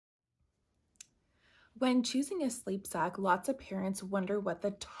When choosing a sleep sack, lots of parents wonder what the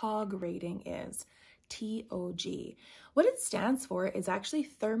TOG rating is, TOG. What it stands for is actually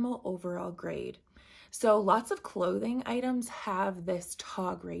thermal overall grade. So lots of clothing items have this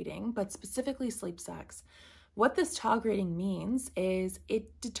TOG rating, but specifically sleep sacks. What this TOG rating means is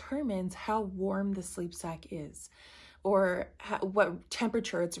it determines how warm the sleep sack is or what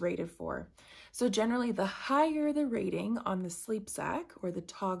temperature it's rated for. So generally, the higher the rating on the sleep sack or the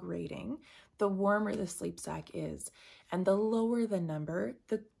TOG rating, the warmer the sleep sack is. And the lower the number,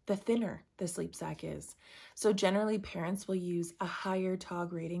 the thinner the sleep sack is. So generally, parents will use a higher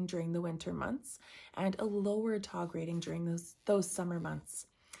TOG rating during the winter months and a lower TOG rating during those summer months.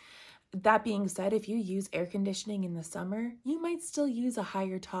 That being said, if you use air conditioning in the summer, you might still use a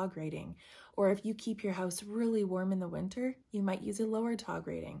higher TOG rating. Or if you keep your house really warm in the winter, you might use a lower TOG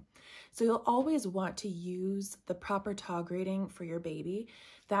rating. So you'll always want to use the proper TOG rating for your baby.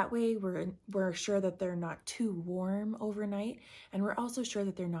 That way we're sure that they're not too warm overnight, and we're also sure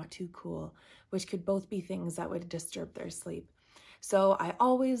that they're not too cool, which could both be things that would disturb their sleep. So I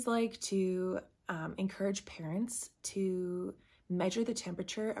always like to encourage parents to measure the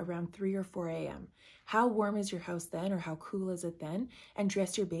temperature around 3 or 4 a.m. How warm is your house then, or how cool is it then? And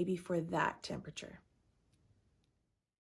dress your baby for that temperature.